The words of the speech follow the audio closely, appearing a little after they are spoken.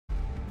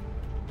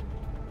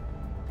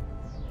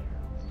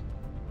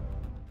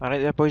Alright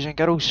there, boys and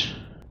girls,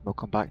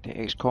 welcome back to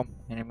XCOM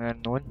Enemy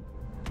Unknown.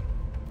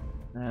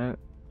 Now,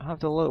 I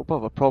have a little bit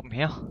of a problem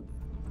here.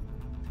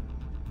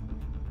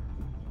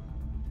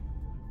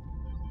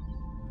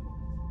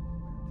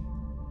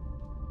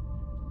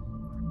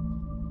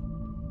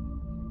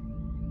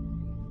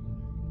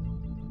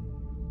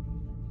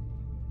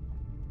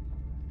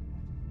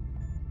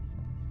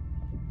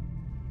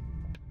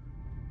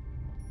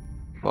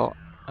 But,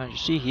 as you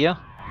see here,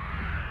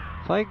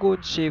 if I go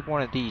and save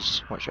one of these,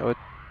 which I would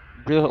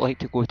really like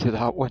to go to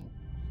that one,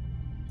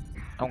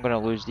 I'm going to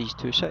lose these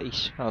two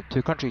cities,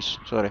 two countries,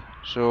 sorry.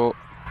 So,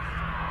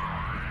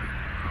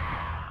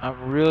 I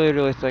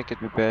really think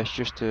it'd be best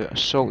just to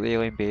assault the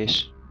alien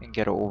base and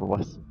get it over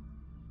with.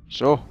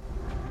 So,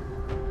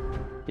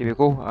 here we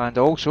go, and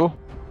also,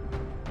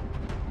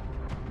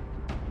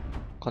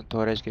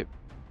 Torres get,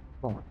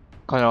 well,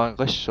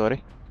 Cunnilingus,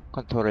 sorry,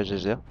 Torres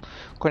is there.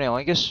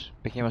 Cunnilingus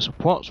became a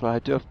support, so I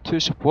do have two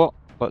support,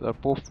 but they're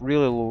both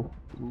really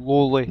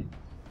lowly,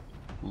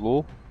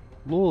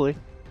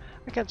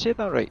 I can't say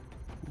that right,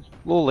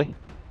 lowly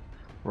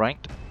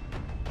ranked,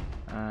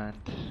 and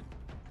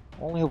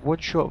only have one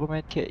shot of a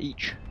medkit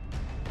each,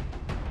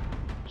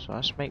 so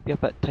this might be a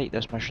bit tight,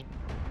 this mission.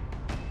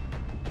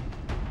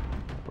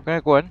 We're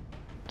gonna go in,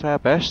 try our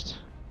best,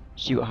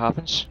 see what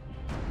happens.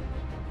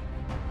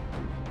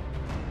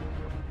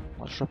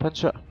 Let's rip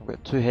into it. We've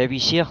got two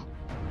heavies here,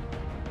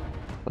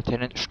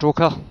 Lieutenant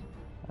Stroker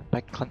and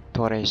Big Clint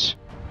Torres,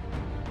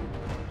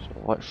 so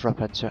let's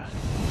rip into it.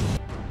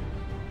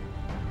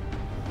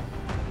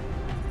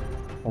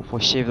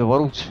 Hopefully save the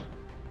world.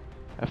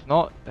 If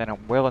not, then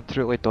I'm well and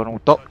truly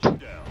Donald Ducked.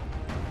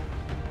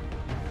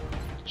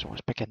 So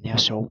let's begin the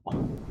assault.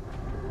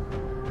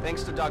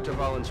 Thanks to Dr.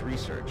 Vollin's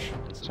research,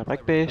 It's a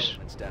big base.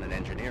 It's done in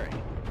engineering.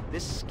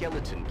 This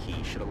skeleton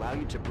key should allow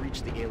you to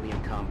breach the alien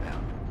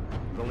compound.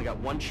 We've only got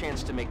one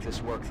chance to make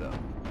this work, though.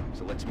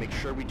 So let's make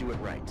sure we do it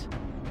right.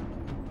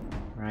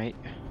 Right.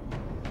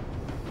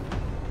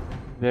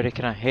 Very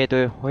kind of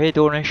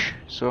head-on-ish,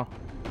 so.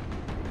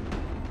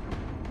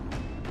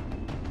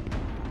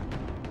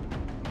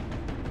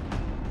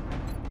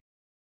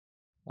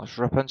 Let's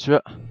rip into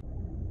it.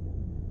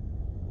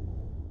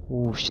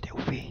 Oh,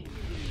 stealthy.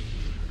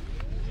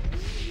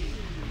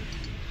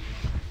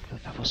 You'll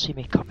never see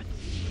me coming.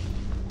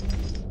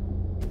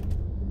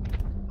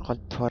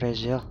 Clint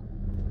Torres there.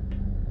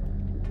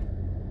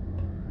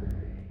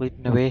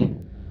 Leading the way.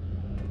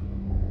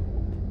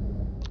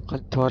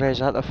 Clint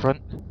Torres at the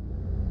front.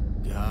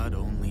 God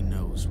only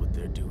knows what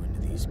they're doing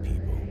to these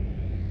people.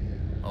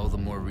 All the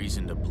more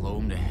reason to blow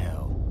them to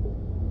hell.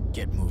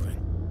 Get moving.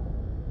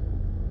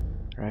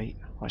 Right,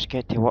 let's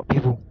get to work,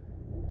 people.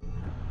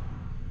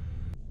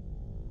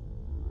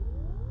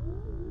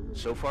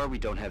 So far, we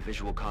don't have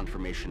visual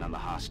confirmation on the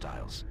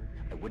hostiles.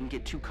 I wouldn't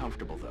get too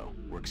comfortable, though.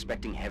 We're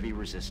expecting heavy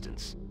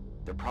resistance.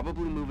 They're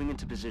probably moving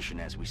into position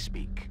as we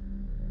speak.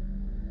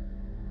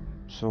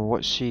 So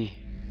let's see.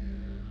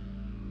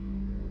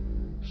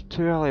 There's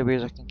two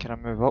alleyways I can kind of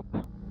move up.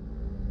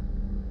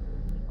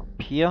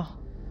 Up here.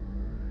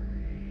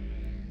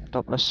 And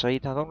up this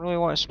side. I don't really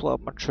want to split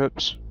up my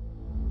troops.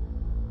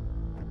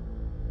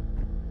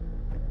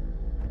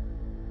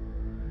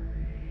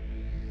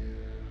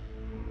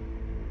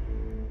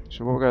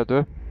 So what we're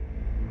gonna do,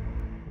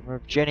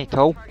 move Jenny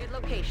Tull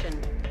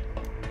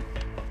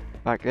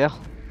back there.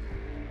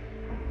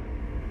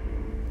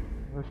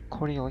 Move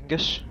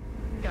Cunnilingus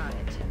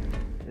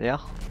there.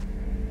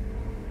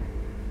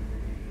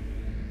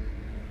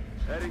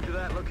 Heading to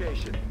that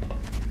location.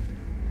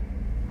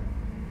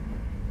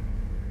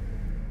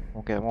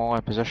 We'll get them all in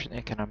a position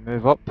to kind of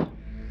move up.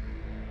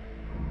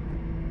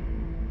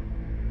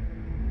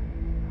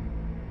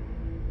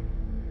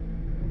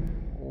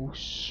 Oh,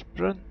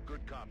 sprint.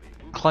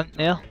 Clint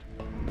there.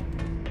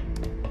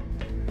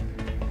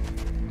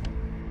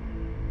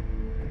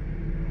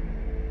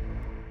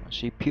 I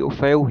see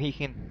Pedophile, he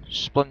can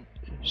sprint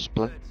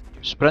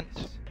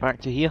back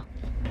to here.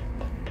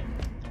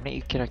 I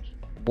need to kind of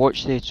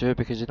watch they too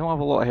because they don't have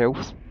a lot of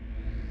health.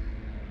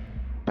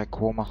 Big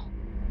Homer.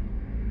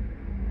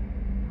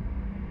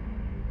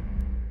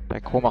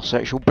 Big Homer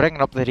sexual,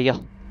 bringing up the rear.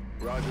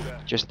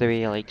 Just the way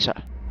he likes it.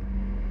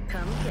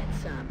 Come get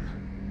some.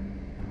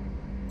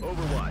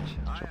 Overwatch.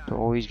 So put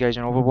all these guys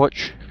in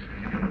Overwatch.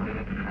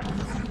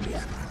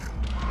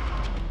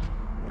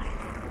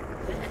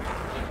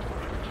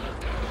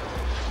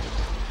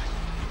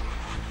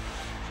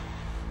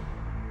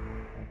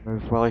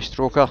 Move Willie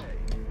Stroker.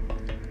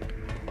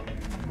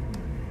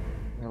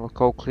 They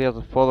look all clear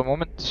for the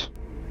moment.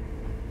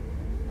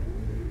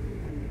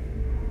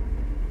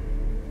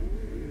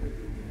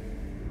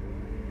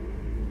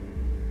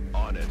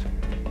 On it.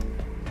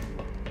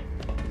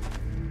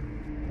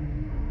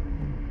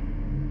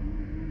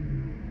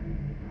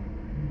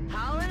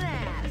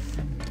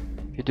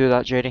 You do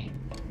that, Jenny.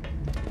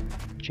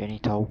 Jenny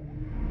Tull.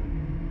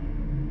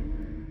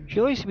 She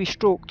likes to be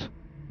stroked,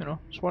 you know,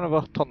 it's one of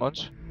her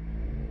turn-ons.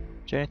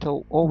 Jenny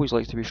Tull always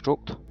likes to be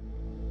stroked. A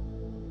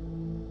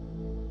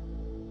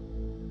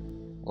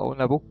little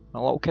nibble, and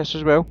a little kiss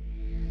as well.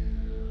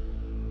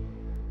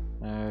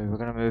 Now we're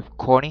gonna move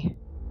Connie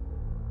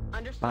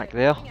back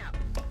there.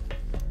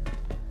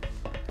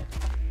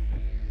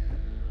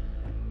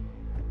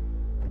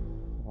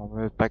 We'll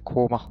move Big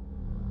Homer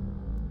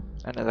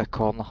into the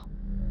corner.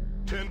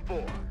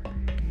 10-4.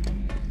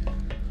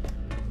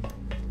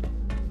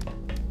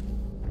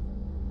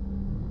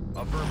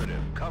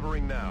 Affirmative.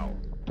 Covering now.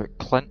 Put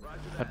Clint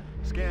and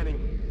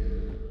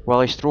Scanning.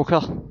 Willie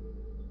Stroker.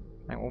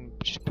 And we'll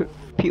just put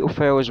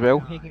Petrov as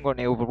well. He can go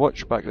into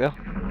Overwatch back there.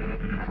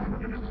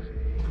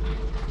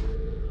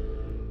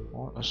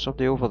 Oh, there's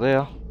somebody over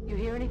there. You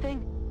hear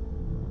anything?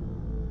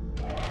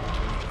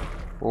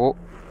 Oh,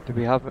 do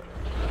we have it?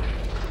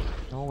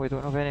 No, we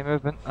don't have any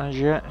movement as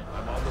yet.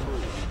 I'm on the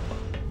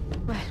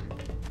move. Well,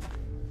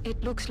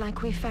 it looks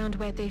like we found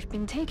where they've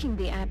been taking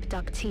the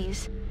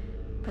abductees,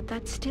 but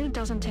that still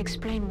doesn't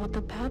explain what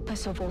the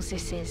purpose of all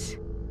this is.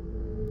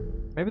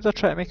 Maybe they're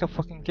trying to make a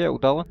fucking kill,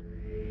 darling.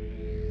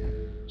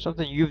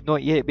 Something you've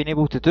not yet been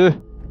able to do.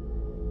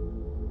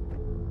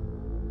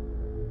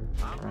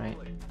 Right.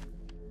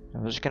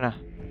 I'm just gonna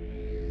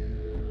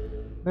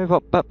move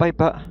up bit by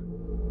bit.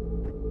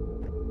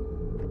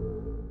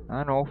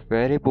 I know,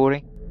 very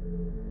boring.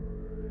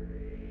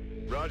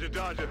 Roger,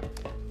 Dodger.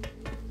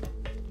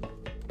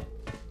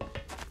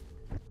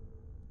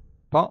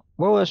 But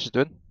while this is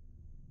doing,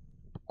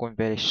 going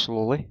very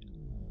slowly,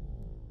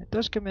 it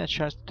does give me a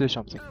chance to do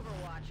something.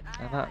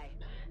 And that,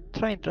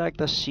 try and drag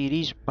this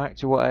series back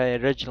to what I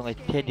originally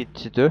intended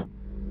to do.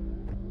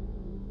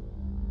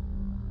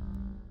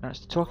 That's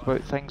to talk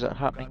about things that are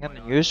happening in the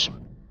news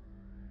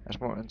at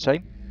this moment in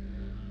time.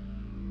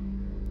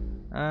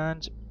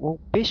 And, well,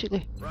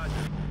 basically, Roger.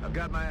 I've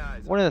got my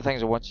eyes. one of the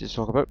things I wanted to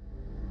talk about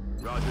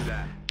Roger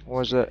that.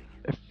 was that,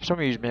 if some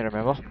of you may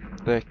remember,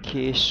 the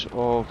case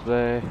of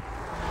the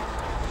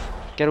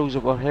girls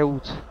that were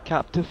held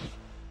captive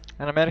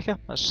in America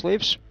as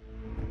slaves.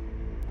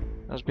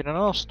 There's been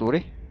another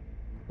story,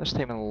 this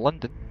time in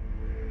London,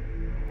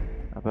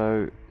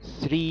 about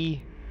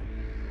 3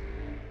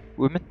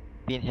 women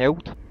being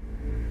held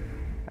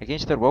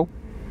against their will.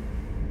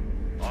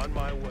 On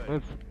my way.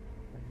 Move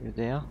you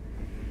there.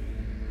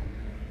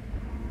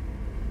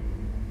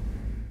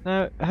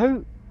 Now,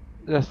 how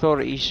the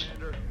authorities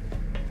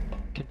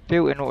can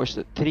fail to notice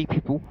that 3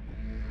 people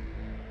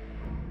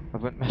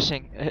have went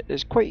missing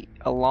is quite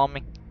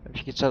alarming if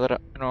you consider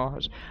it. You know,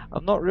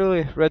 I've not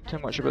really read too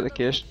much about the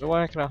case. Don't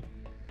want to kind of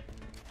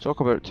talk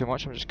about it too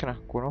much. I'm just kind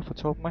of going off the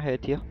top of my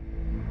head here.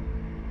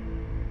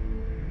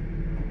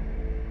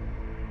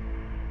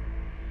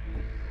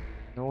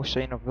 No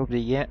sign of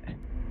nobody yet.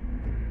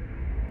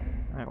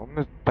 Right, we'll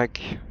move Big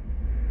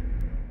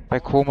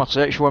Homer.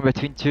 So it's one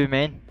between 2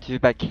 men, 2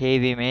 big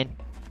heavy men.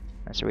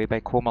 That's the way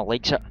Big Homer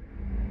likes it.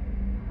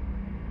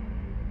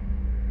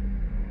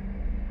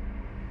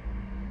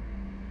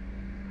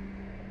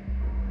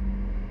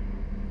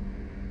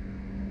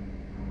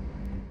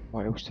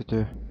 What else to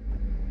do?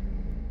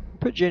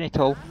 Put Jenny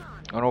Tull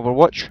on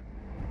Overwatch.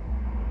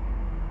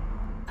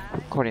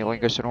 Put Connie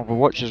Lingus on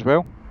Overwatch as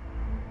well.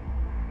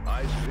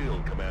 Eyes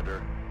peeled,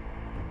 Commander.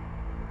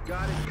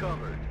 Got it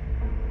covered.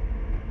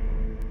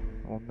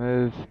 We'll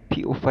move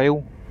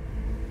Petrov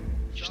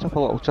just up a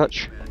little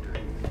touch.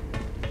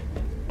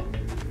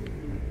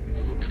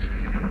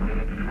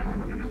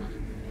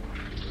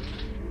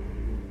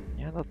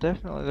 Yeah,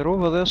 they're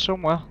over there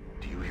somewhere.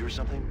 Do you hear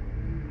something?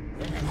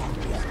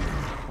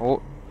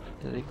 Oh,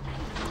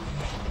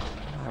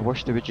 I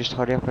wish they would just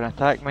hurry up and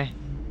attack me.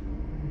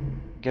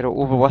 Get it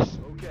over with.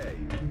 Okay.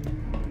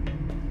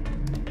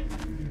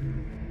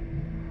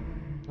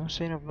 No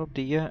sign of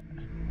nobody yet.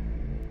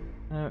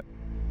 Now,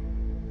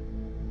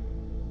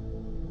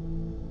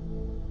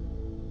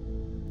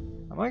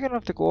 am I gonna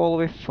have to go all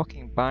the way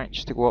fucking back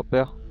just to go up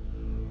there?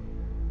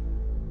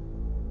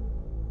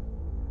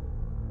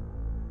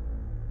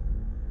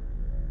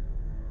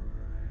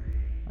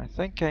 I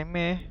think I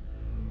may.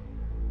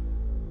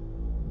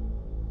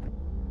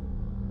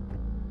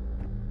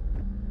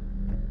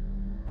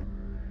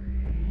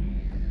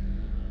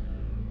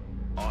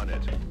 On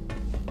it.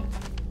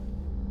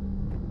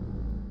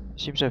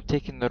 Seems I've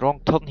taken the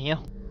wrong turn here.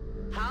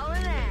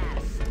 Hauling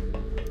ass.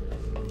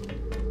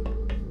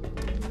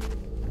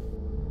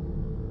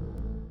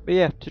 But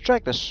yeah, to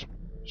drag this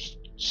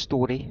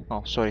story,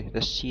 oh sorry,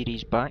 this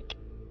series back,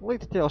 I'd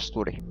like to tell a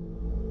story.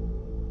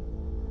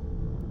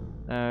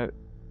 Now,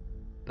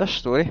 this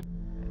story,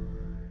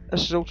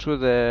 this is also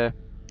the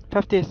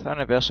 50th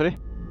anniversary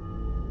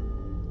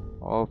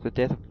of the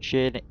death of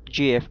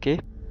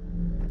JFK,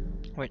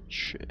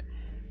 which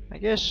I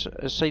guess,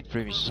 aside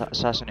from his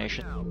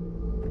assassination,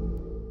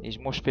 he's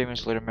most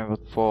famously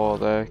remembered for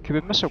the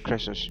Cuban Missile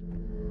Crisis.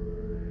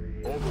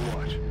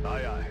 Overwatch.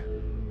 Aye, aye.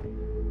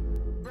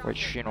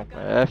 Which, you know,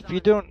 if you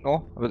don't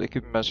know about the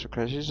Cuban Missile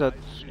Crisis, I'd,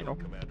 you know,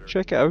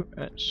 check it out.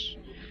 It's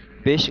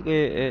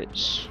basically,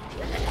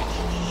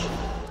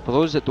 for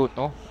those that don't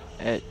know,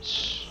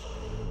 it's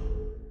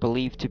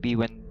believed to be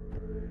when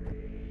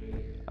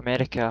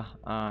America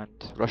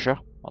and Russia,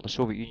 or the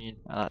Soviet Union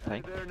at that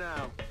time, There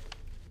now.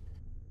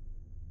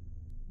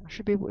 I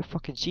should be able to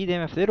fucking see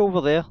them if they're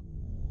over there.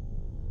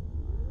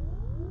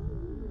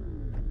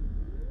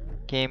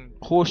 came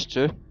close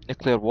to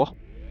nuclear war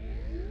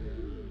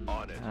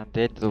On it. and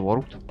the end of the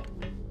world,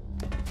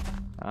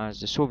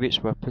 as the Soviets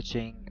were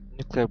putting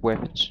nuclear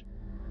weapons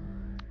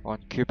on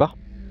Cuba.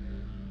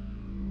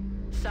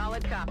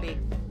 Solid copy.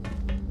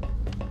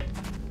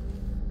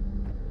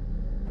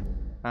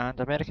 And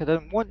America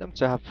didn't want them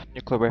to have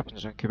nuclear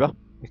weapons on Cuba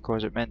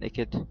because it meant they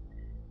could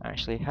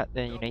actually hit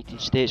the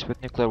United States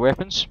with nuclear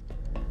weapons.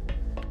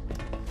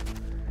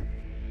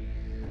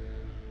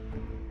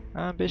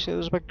 And basically there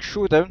was a big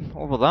showdown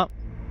over that.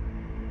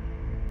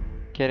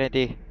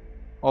 Kennedy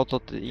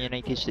ordered the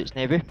United States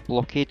Navy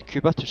blockade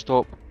Cuba to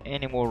stop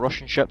any more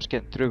Russian ships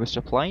getting through with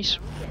supplies.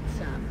 Get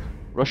some.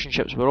 Russian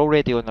ships were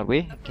already on their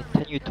way and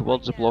continued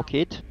towards the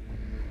blockade,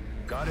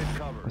 Got it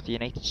covered. with the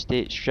United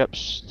States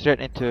ships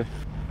threatening to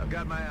I've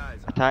got my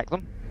eyes on attack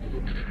them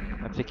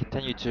if they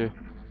continued to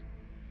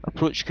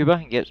approach Cuba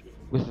and get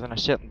within a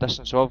certain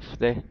distance of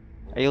the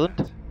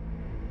island.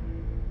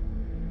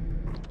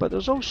 But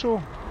there's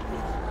also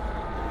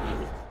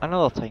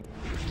another time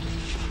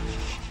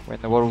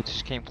when the world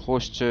came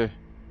close to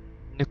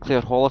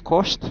nuclear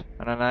holocaust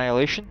and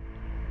annihilation.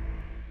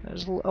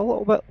 It's a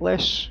little bit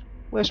less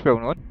well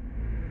known.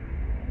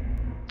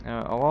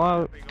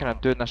 While kind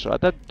of doing this, so I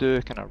did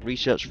do kind of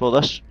research for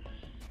this.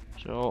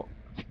 So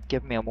if you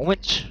give me a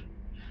moment,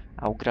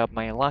 I'll grab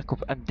my lack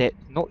of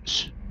in-depth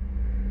notes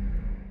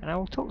and I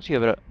will talk to you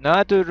about it. Now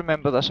I do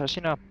remember this. I've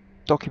seen a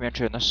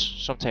documentary on this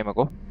some time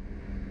ago,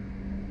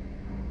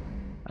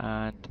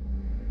 and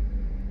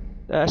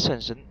this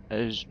incident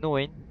is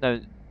known. Now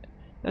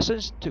this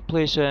incident took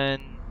place in,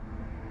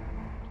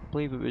 I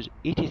believe it was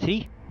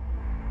 83,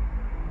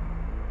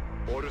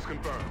 Orders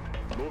confirmed.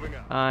 Moving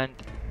out. and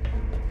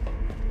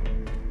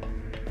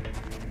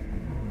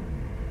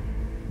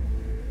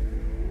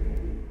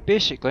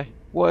basically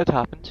what had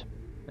happened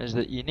is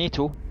that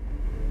NATO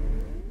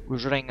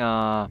was running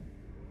a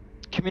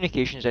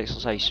communications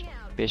exercise,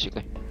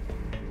 basically,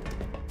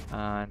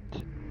 and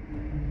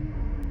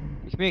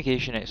the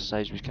communication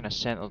exercise was kind of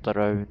centered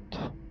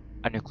around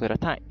a nuclear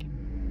attack.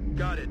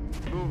 Got it.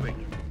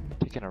 Moving.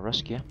 Taking a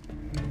risk here,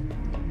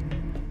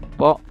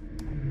 but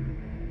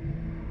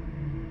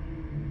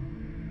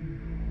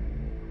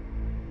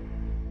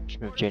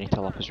just move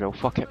Genital up as well.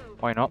 Fuck it,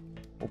 why not?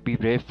 We'll be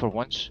brave for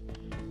once.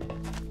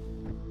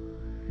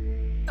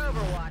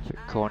 Overwatch.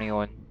 Put Connie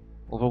on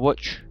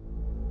Overwatch.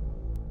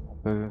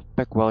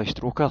 Big Willie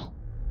Stroker.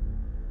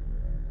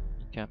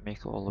 He can't make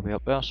it all the way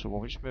up there, so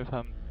we'll just move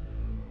him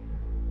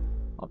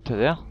up to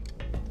there.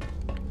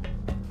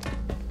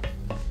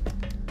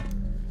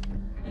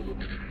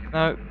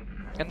 Now,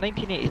 in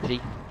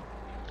 1983,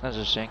 as I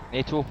was saying,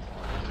 NATO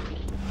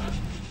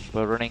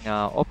were running an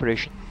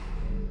operation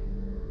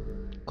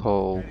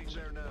called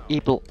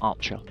Able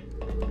Archer.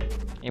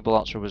 Able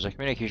Archer was a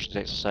communications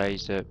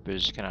exercise that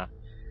was kind of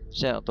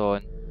centered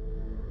on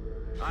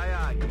Aye,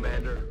 aye,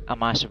 Commander. a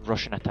massive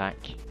Russian attack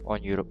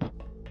on Europe,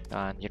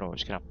 and you know, it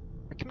was kind of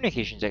a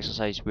communications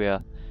exercise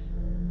where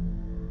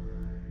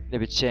they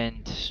would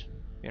send,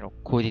 you know,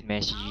 coded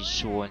messages,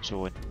 so on and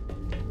so on.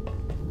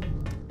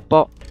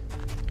 But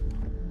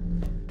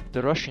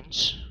the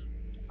Russians,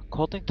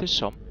 according to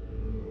some,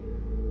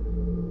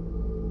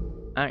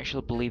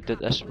 actually believed that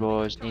this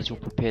was NATO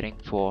preparing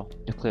for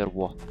nuclear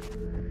war.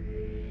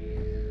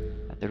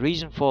 And the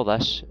reason for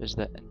this is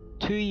that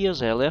 2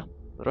 years earlier,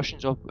 the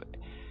Russians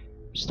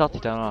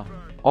started an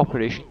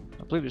operation,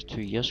 I believe it was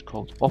 2 years,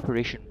 called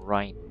Operation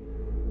Rhine.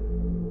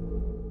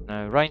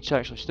 Now, Rhine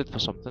actually stood for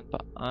something,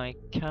 but I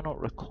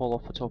cannot recall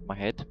off the top of my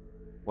head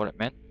what it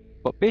meant.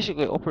 But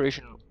basically,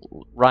 Operation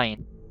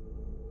Rhine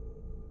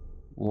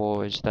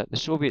was that the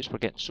Soviets were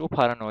getting so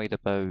paranoid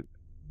about,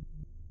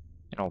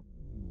 you know,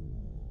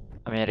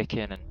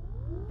 American and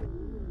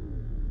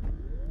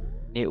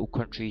NATO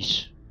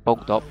countries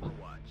bugged up.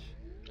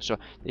 So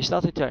they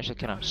started to actually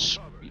kind of,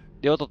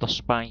 they ordered their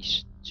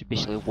spies to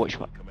basically watch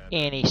for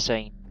any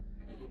sign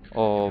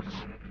of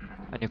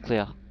a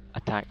nuclear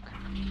attack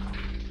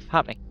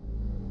happening.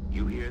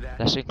 You hear that?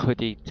 This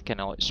included kind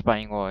of like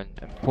spying on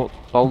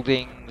important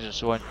buildings and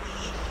so on,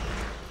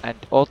 and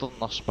ordering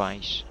their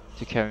spies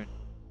to count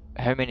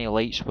how many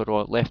lights were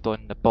left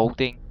on the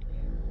building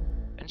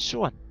and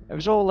so on. It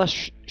was all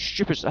this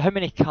stupid stuff. How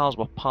many cars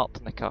were parked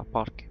in the car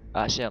park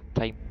at a certain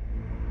time?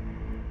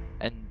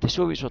 And the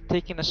Soviets were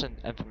taking this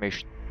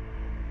information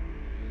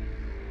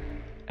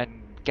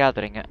and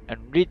gathering it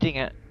and reading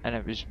it, and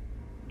it was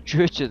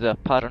due to the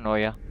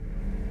paranoia.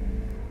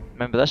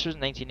 Remember, this was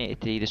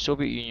 1983, the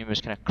Soviet Union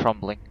was kind of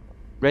crumbling.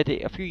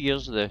 Ready, a few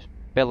years the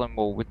Berlin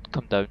Wall would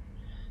come down,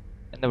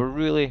 and they were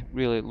really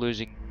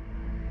losing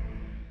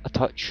a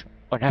touch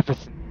on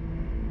everything.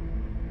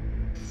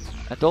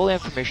 And all the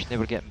information they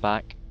were getting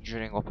back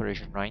during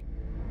Operation Rhine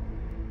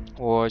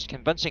was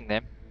convincing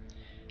them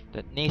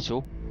that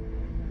NATO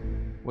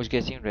was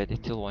getting ready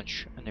to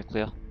launch a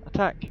nuclear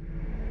attack.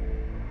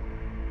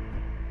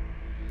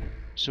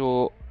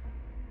 So,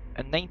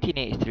 in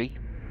 1983,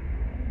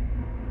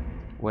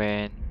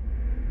 when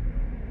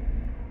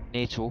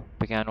NATO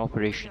began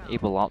Operation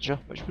Able Archer,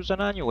 which was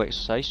an annual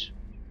exercise,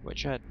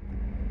 which had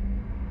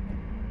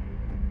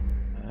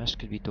this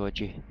could be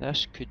dodgy.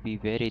 This could be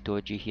very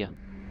dodgy here.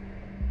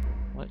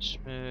 Let's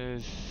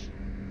move.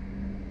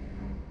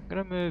 I'm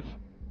gonna move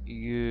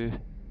you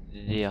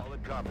there.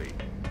 Solid copy.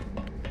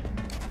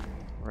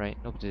 Right,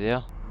 nobody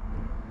there.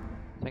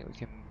 I think we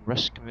can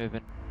risk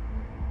moving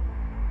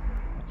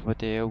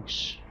everybody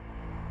else.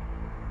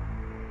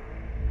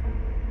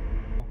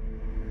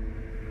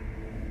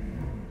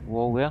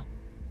 Wall there.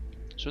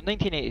 So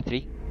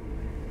 1983,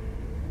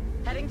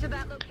 Heading to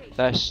that location.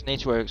 this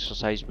NATO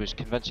exercise was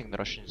convincing the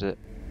Russians that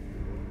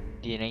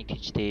the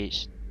United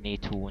States,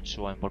 NATO and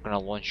so on were going to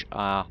launch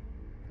a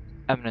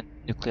imminent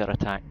nuclear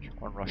attack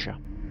on Russia.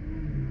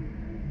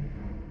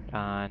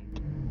 And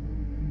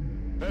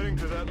Heading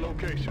to that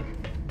location.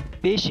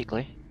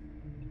 basically,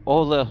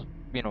 all the,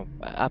 you know,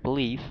 I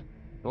believe,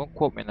 don't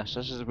quote me on this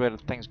is where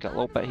things get a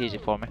little bit hazy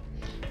for me.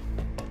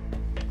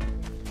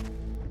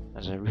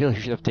 As I really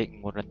should have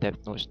taken more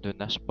in-depth notes doing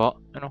this, but,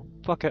 you know,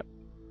 fuck it.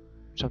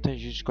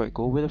 Sometimes you just gotta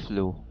go with the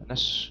flow. And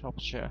this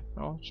opportunity,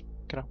 you know, it's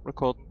kind of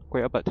recording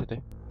quite a bit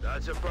today.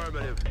 That's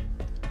affirmative.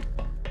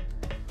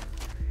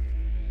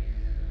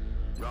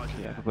 Roger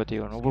Yeah, that. everybody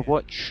on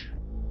Overwatch.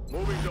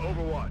 Moving to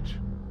Overwatch.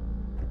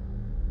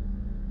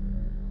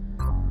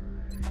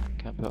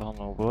 Can't put her on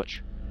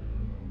Overwatch.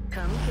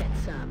 Come get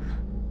some.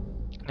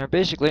 Now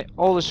basically,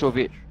 all the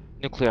Soviet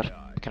nuclear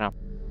kind of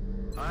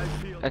I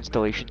feel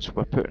installations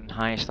were put in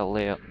highest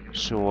alert,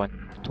 so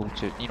on, told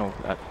to, you know,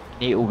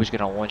 NATO was going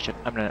to launch an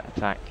imminent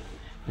attack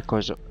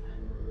because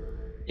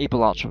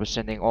Able Archer was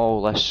sending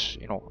all this,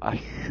 you know, a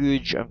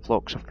huge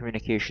influx of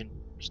communication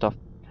stuff,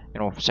 you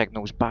know,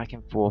 signals back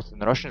and forth,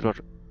 and the Russians were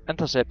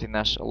intercepting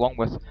this along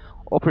with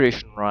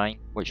Operation Rhine,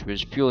 which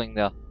was fueling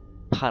their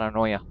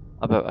paranoia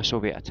about a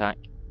Soviet attack,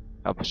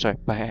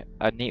 by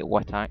a NATO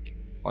attack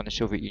on the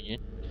Soviet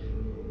Union,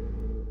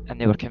 and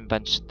they were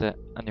convinced that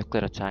a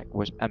nuclear attack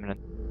was imminent.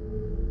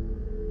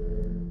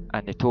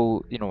 And they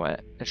told, you know,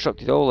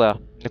 instructed all their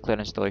nuclear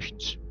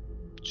installations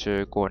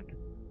to go on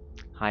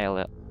high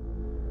alert.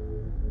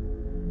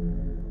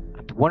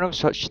 And one of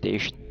such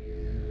stations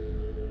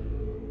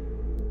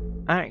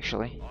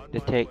actually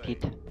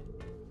detected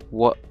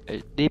what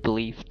they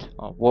believed,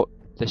 or what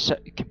the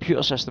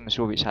computer system the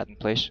Soviets had in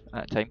place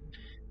at the time,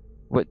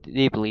 what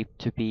they believed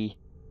to be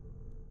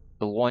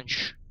the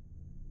launch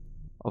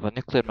of a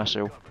nuclear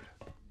missile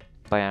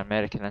by an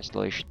American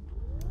installation.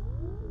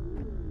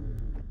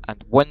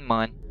 And one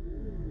man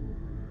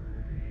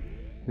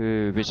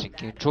who was in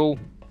control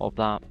of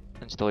that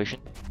installation,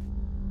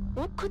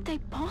 What could they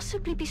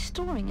possibly be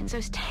storing in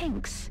those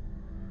tanks?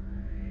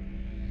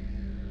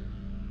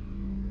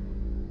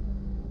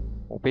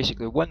 well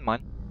basically one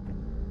man,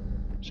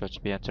 so to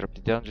be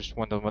interrupted there, I'm just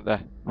wondering what they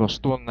were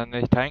storing in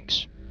the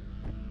tanks.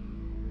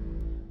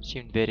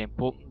 Seemed very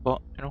important,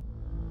 but you know.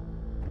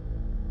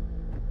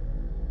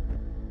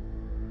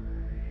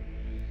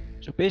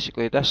 So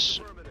basically this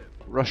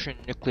Russian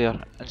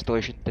nuclear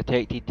installation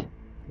detected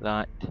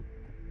that,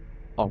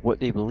 or what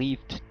they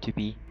believed to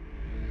be,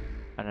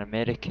 an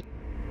American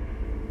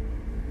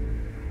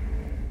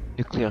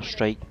nuclear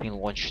strike being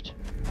launched.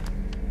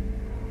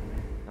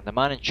 And the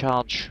man in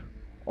charge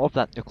of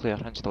that nuclear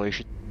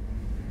installation,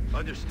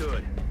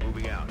 understood.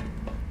 Moving out.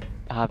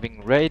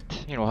 having read,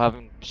 you know,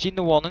 having seen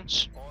the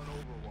warnings, On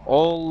Overwatch.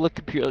 all the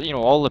computer, you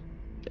know, all the,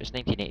 it's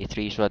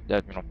 1983, so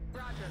you know,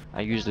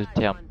 I use the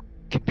term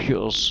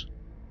computers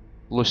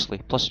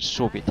loosely, plus it's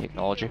Soviet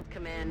technology,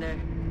 Commander.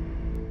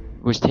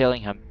 was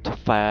telling him to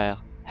fire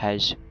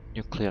his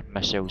nuclear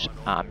missiles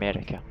at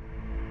America.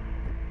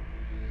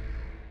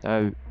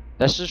 Now,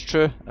 this is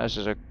true. This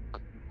is a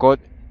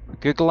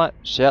Google it,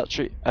 search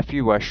it if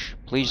you wish.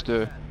 Please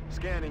do.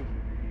 Scanning.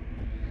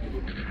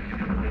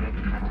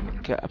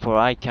 For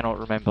I cannot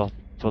remember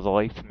for the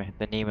life of me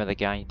the name of the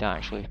guy that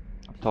actually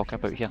I'm talking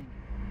about here.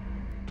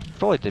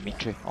 Probably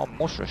Dmitri. Oh,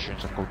 most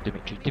Russians are called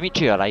Dmitri.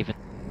 Dmitri arriving.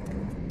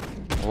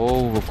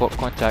 Oh, we've got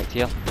contact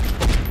here.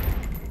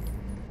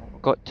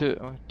 We've got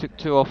took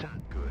two off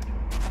him. Good.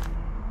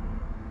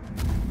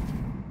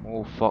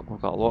 Oh fuck,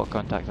 we've got a lot of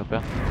contact up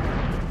there.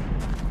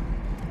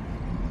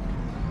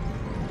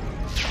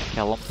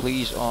 Kill him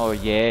please. Oh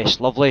yes,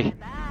 lovely.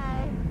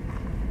 Bye.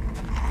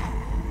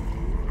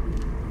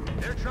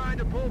 They're trying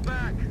to pull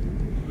back.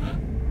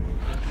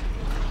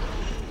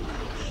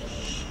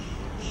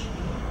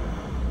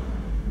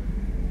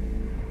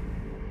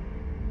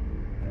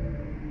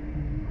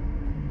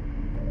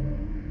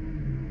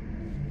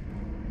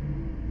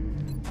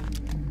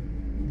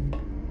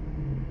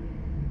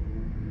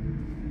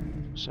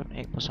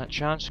 %78%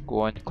 chance. Go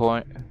on.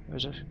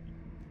 Who's this?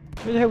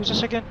 Who the hell was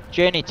this again?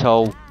 Jenny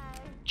Tull.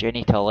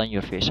 Jenny Tull in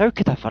your face. How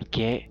could I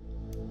forget?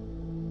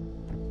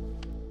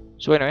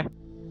 So anyway.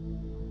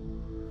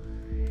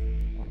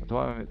 I don't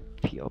want to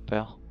move Pete up there.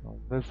 I'll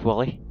move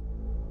Willie.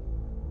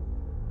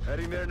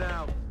 Heading there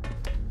now.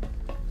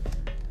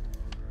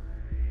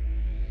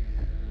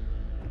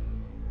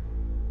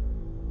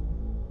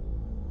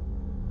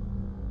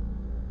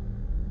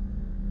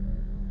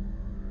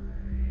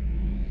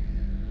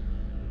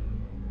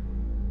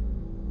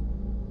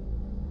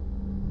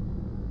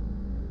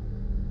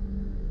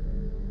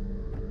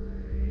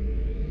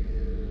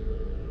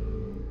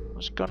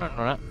 Let's go and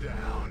run it.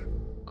 Down.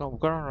 We're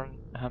gonna run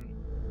him.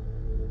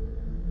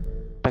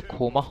 Big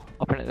Homer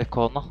up into the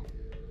corner.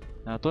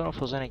 Now I don't know if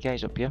there's any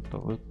guys up here,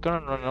 but we're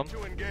gonna run them.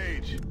 To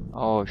engage.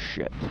 Oh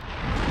shit.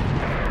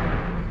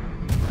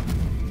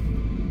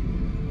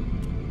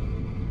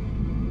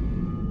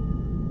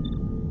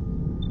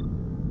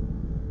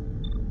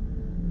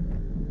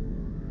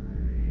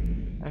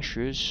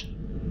 Issues.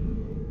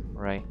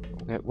 Right,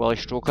 we'll get Willie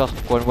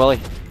Stroker. Go on, Willie.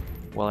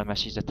 Willie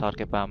misses the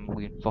target by a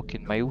million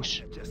fucking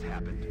miles. It just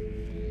happened.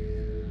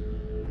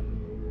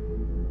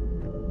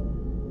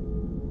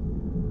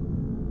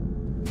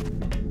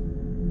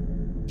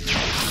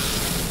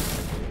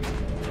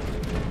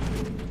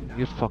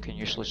 You're fucking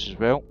useless as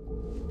well.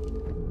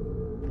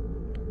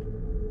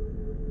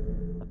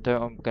 I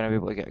doubt I'm gonna be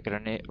able to get a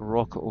grenade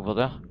rocket over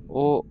there.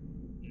 Oh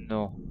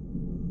no.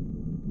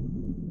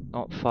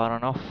 Not far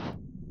enough.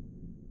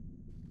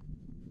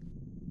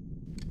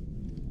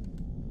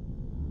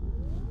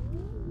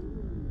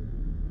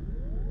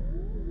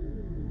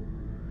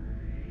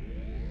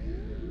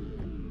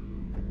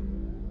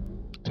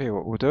 Tell you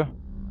what we'll do.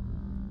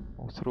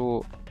 We'll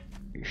throw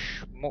a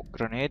smoke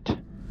grenade.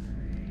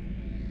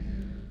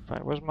 In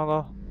fact, where's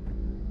Mother?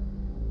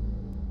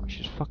 Oh,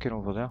 she's fucking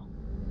over there.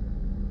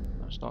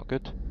 That's not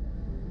good.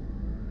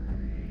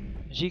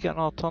 Does he get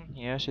another turn?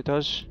 Yes, he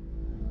does.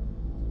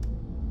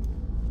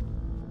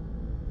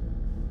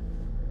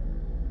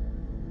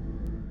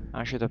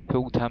 I should have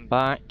pulled him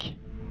back.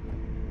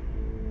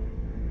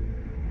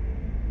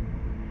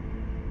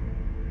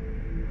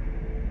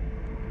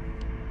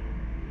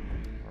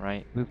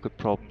 Right, we've got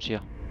problems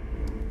here.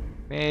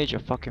 Major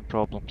fucking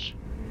problems.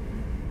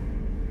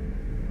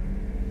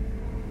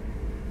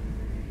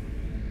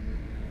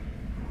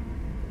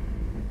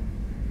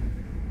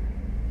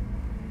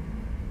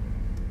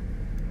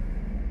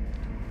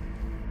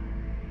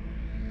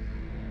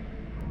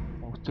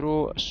 We'll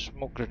throw a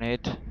smoke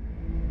grenade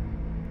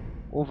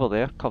over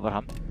there, cover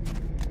him.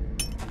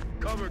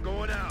 Cover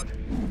going out.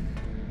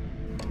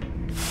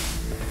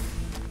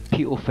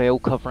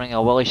 Pedophile covering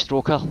a Willie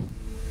Stroker.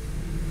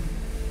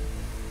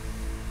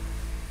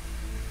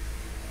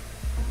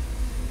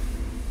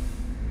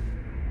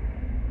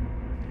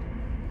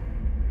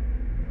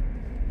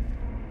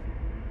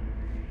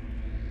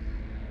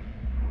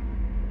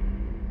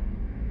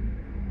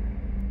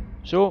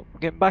 So,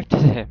 getting back to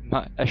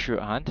the issue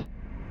at hand.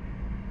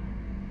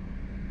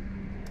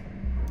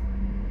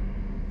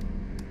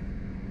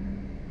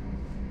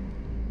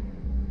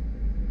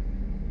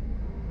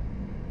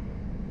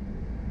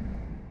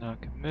 Now I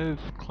can move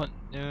Clint.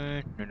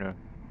 No.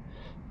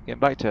 Getting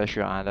back to the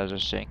issue at hand, as I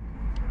was saying.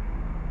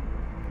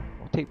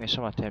 It'll take me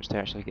some attempts to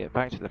actually get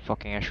back to the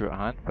fucking issue at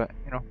hand, but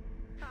you know,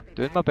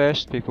 doing my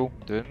best, people.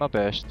 Doing my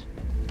best.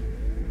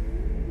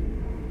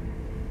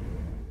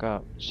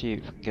 Gotta see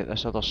if we can get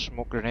this other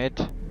smoke grenade.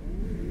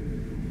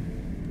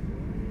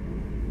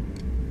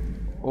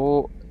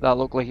 Oh, that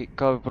looked like it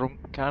covered him,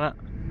 can it?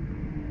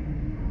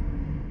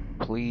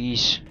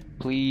 Please,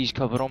 please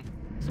cover him.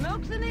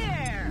 Smoke's in the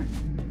air.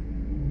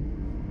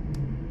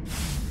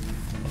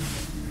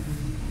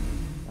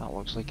 That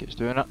looks like it's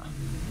doing it.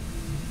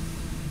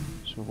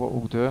 So what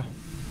we'll do,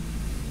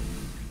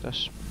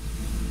 this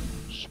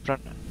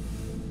sprint,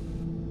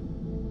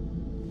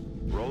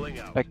 Rolling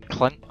out. big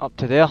Clint up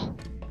to there.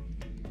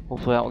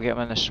 Hopefully that'll get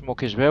him in the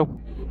smoke as well.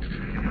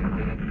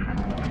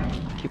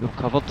 Keep him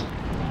covered.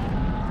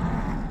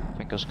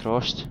 Fingers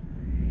crossed.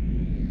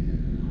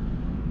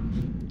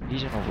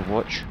 He's in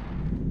Overwatch.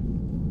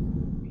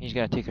 He's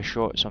gonna take a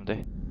shot at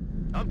somebody.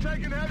 I'm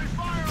taking heavy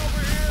fire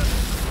over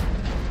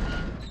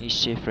here. He's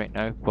safe right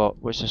now, but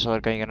what's this other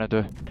guy gonna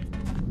do?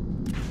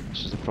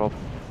 This is the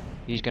problem.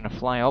 He's gonna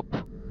fly up,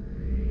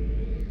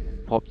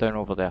 pop down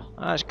over there.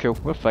 That's cool,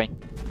 we're fine.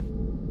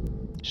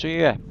 So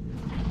yeah,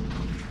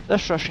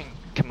 this Russian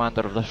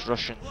commander of this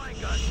Russian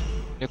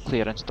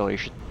nuclear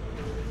installation,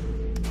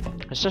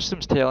 the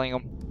system's telling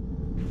him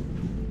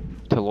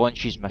to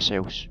launch his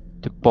missiles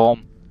to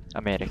bomb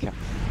America.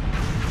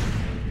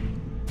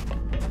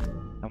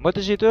 And what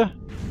does he do?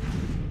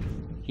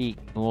 He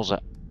ignores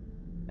it.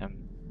 And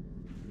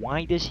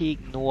why does he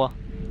ignore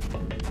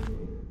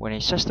when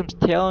his system's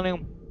telling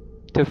him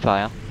to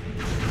fire?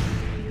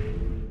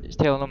 It's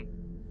telling him,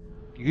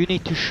 you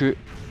need to shoot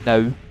now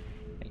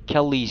and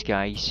kill these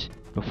guys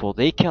before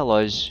they kill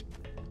us.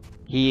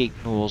 He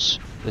ignores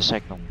the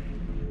signal.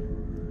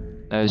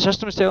 Now the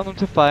system's telling him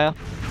to fire,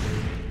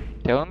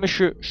 telling him to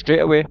shoot straight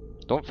away,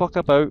 don't fuck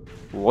about,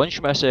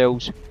 launch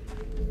missiles.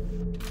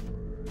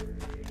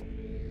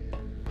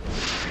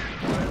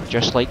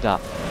 Just like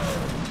that.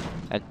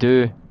 And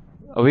do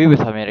away with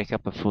America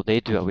before they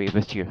do away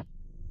with you.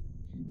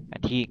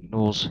 And he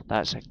ignores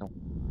that signal.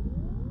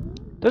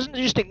 Doesn't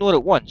just ignore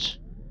it once,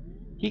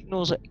 he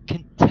ignores it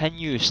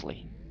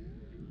continuously.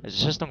 As the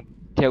system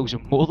tells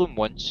him more than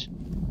once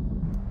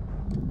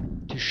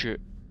to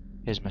shoot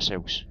his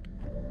missiles.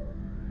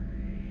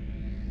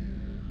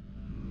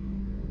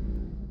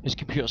 His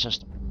computer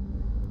system.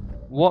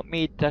 What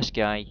made this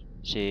guy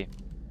say,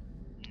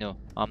 no,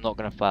 I'm not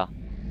gonna fire?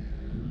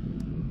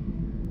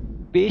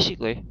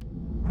 Basically,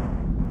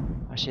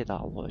 I say that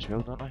a lot as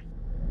well, don't I?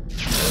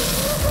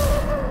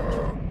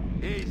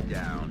 He's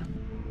down.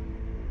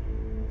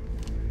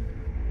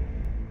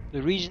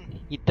 The reason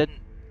he didn't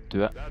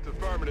do it, That's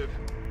affirmative.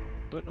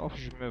 don't know if I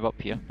should move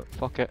up here, but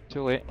fuck it,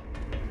 too late.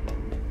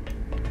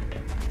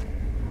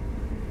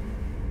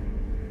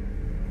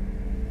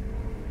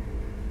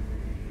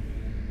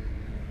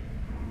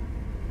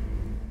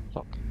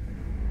 Fuck.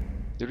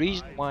 The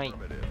reason why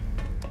Affirmative.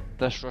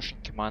 this Russian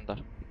commander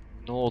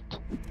ignored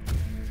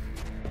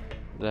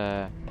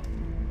the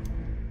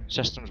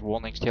system's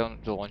warnings telling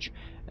him to launch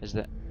is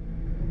that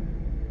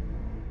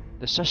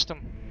the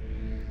system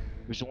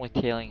was only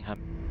telling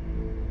him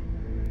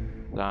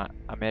that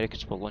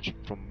Americans were launching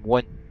from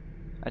one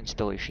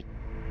installation.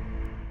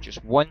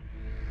 Just one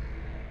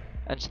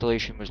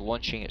installation was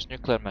launching its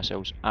nuclear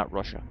missiles at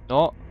Russia,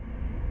 not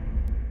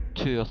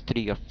 2 or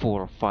 3 or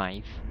 4 or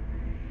 5,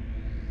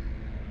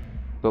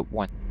 but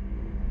one.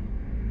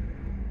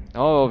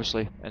 Now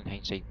obviously, in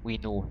hindsight, we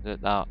know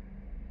that that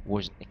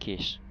wasn't the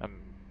case.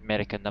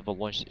 America never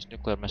launched its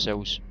nuclear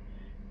missiles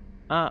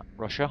at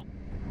Russia.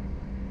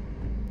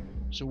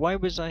 So why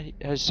was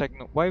his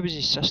signal? Why was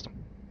his system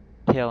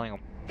telling him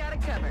Got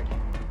it covered.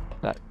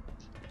 that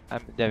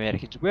the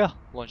Americans were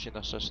launching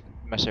their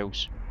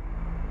missiles?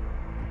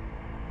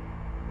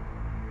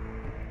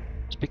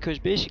 It's because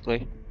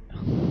basically,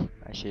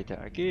 I said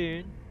that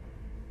again.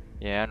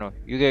 Yeah, I know.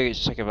 You guys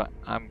get sick of it.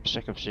 I'm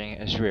sick of saying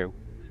it as well.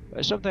 But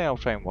it's something I'll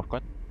try and work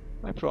on.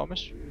 I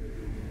promise.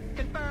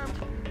 Confirmed.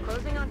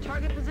 Closing on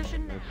target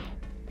position now.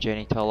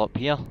 Jenny Tull up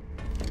here.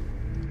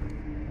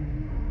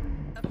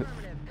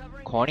 Affirmative.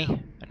 Covering Connie now.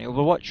 in the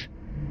Overwatch.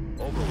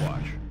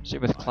 Overwatch.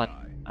 Same with Aye, Clint. aye.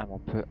 And we'll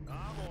put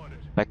I'm on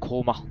it. Big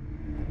Homer.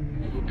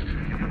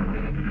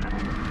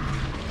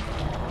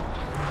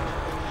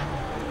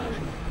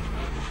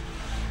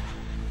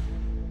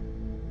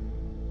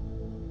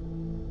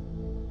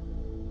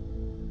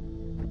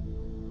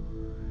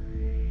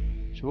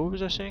 So what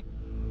was I saying?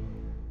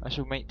 This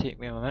might take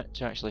me a minute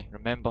to actually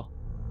remember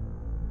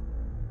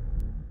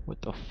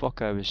what the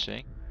fuck I was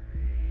saying.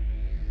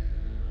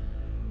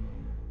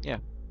 Yeah.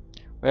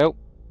 Well,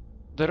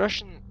 the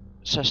Russian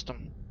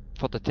system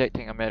for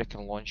detecting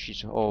American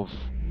launches of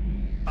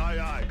Aye,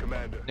 aye,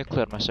 Commander.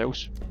 nuclear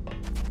missiles.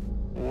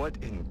 What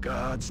in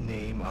God's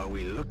name are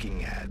we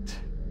looking at?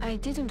 I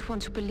didn't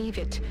want to believe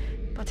it,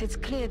 but it's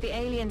clear the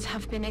aliens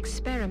have been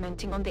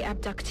experimenting on the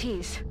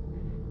abductees.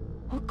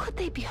 What could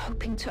they be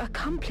hoping to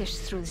accomplish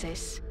through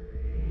this?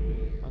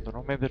 I don't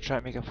know, maybe they're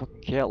trying to make a fucking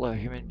kettle out of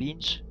human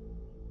beings.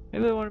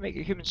 Maybe they want to make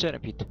a human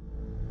centipede.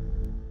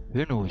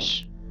 Who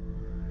knows?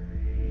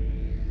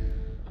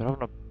 If they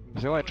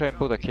want to try and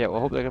build a kettle, I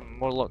hope they get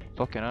more luck than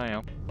fucking I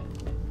am.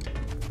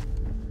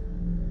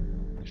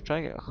 Just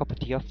trying to get a cup of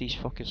tea off these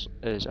fuckers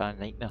is a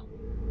nightmare.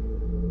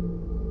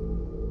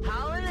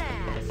 Hauling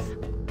ass.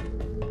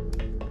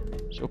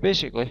 So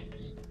basically,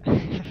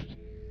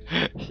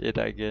 say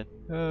that again.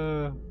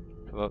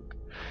 Fuck.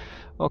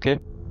 Okay.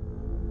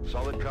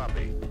 Solid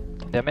copy.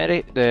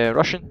 The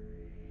Russian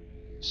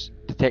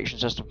detection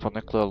system for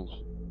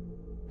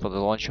the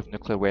launch of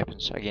nuclear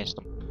weapons against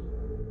them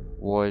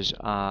was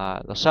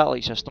the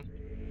satellite system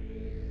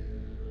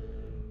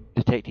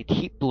detected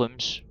heat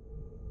blooms,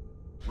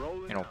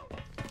 Rolling you know, out.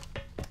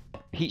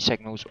 heat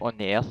signals on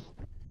the Earth,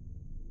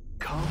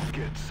 Come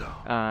get some.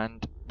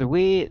 and the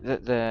way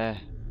that the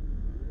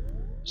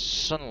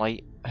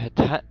sunlight had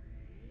hit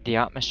the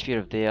atmosphere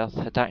of the Earth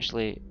had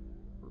actually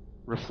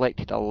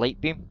reflected a light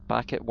beam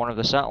back at one of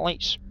the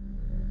satellites,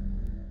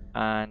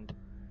 and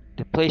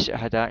the place it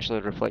had actually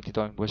reflected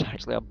on was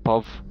actually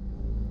above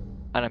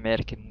an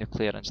American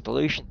nuclear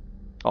installation.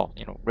 Oh,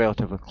 you know,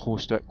 relatively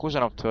close to it, close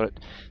enough to it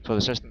for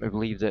the system to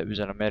believe that it was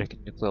an American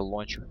nuclear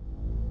launcher.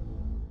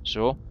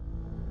 So,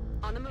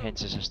 On the move.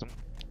 hence the system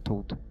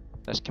told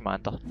this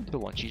commander to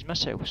launch his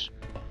missiles.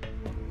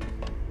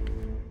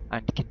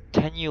 And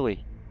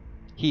continually,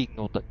 he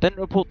ignored it. Didn't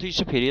report to his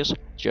superiors,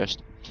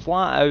 just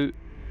flat out,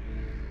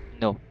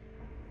 no,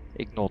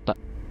 ignored it.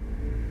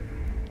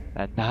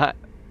 And that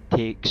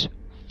takes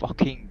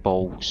fucking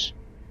balls.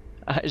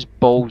 That is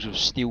balls of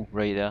steel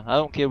right there. I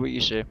don't care what you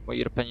say, what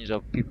your opinions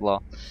of people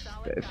are. But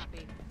Solid if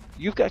copy.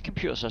 you've got a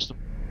computer system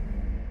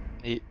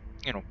that,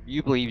 you know,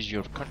 you believe is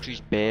your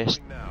country's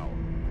best Now.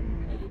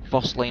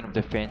 first line of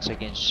defense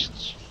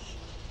against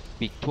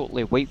being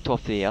totally wiped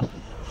off the earth,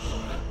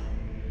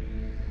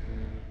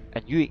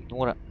 and you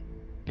ignore it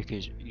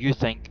because you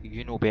think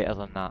you know better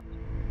than that,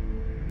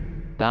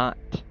 that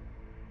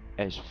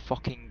is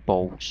fucking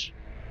balls.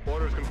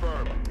 Orders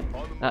confirmed.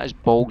 On the That is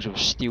balls of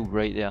steel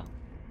right there.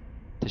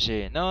 To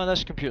say, no,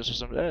 this computer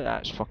system,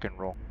 that's fucking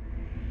wrong.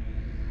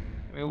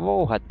 I mean, we've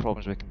all had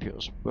problems with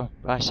computers. Well,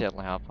 I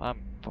certainly have.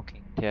 I'm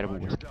fucking terrible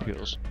with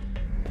computers.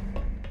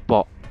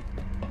 But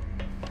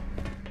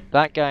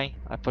that guy,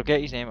 I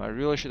forget his name, I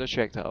really should have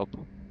checked it up.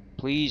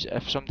 Please,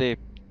 if somebody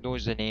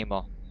knows the name,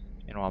 or,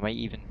 you know, I might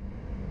even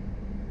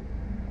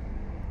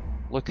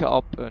look it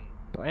up and,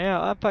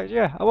 yeah, in fact,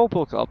 yeah, I will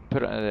look it up and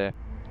put it in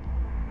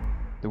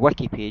the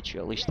wiki page,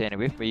 at least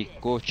anyway, where you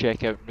can go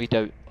check out and read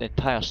out the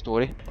entire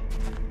story.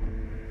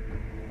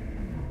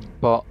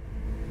 But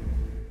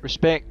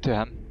respect to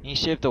him, he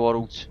saved the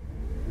world.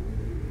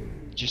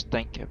 Just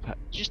think of it,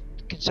 just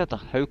consider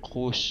how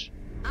close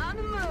On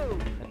the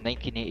move! in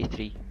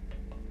 1983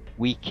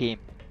 we came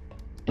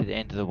to the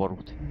end of the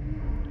world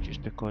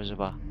just because of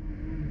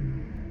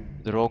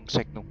the wrong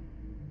signal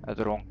at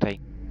the wrong time.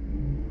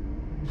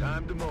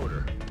 Time to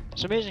motor.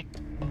 It's amazing.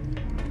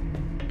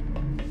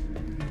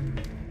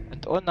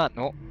 And on that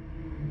note,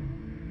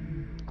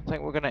 I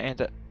think we're going to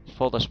end it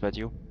for this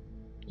video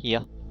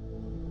here.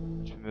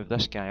 Once we move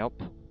this guy up,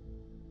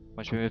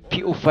 once we move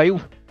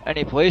pedophile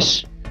into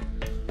place,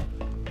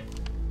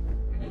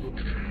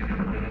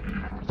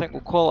 I think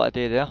we'll call it a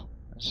day there.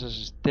 This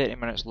is 30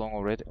 minutes long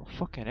already. Oh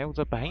fucking hell,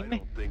 they're behind me. I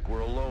don't think we're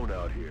alone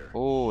out here.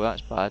 Oh,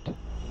 that's bad.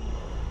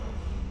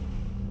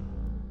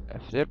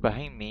 If they're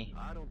behind me,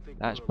 I don't think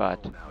that's we're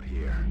bad. alone out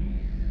here.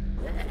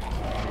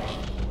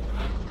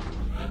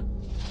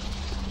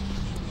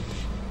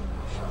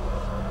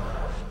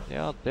 They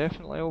are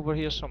definitely over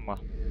here somewhere.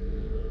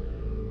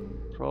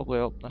 Probably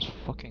up this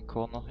fucking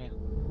corner here.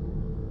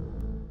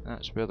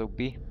 That's where they'll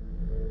be.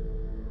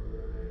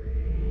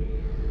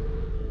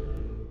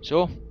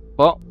 So,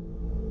 but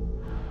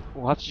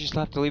we'll just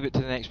have to leave it to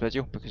the next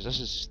video because this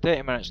is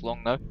 30 minutes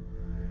long now.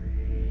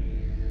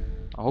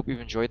 I hope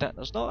you've enjoyed it.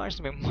 There's not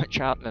actually been much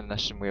happening in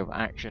this in way of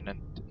action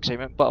and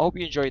excitement, but I hope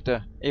you enjoyed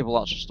the Able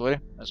Archer story.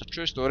 It's a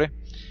true story,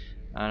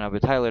 and I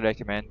would highly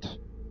recommend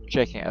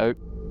checking it out.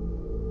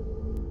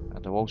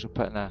 And I'll also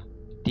put in the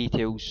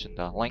details and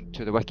a link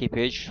to the wiki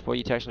page for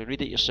you to actually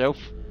read it yourself.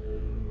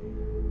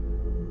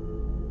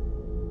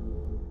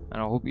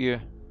 And I hope you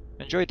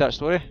enjoyed that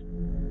story.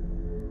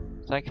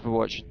 Thank you for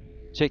watching.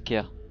 Take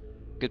care.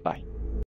 Goodbye.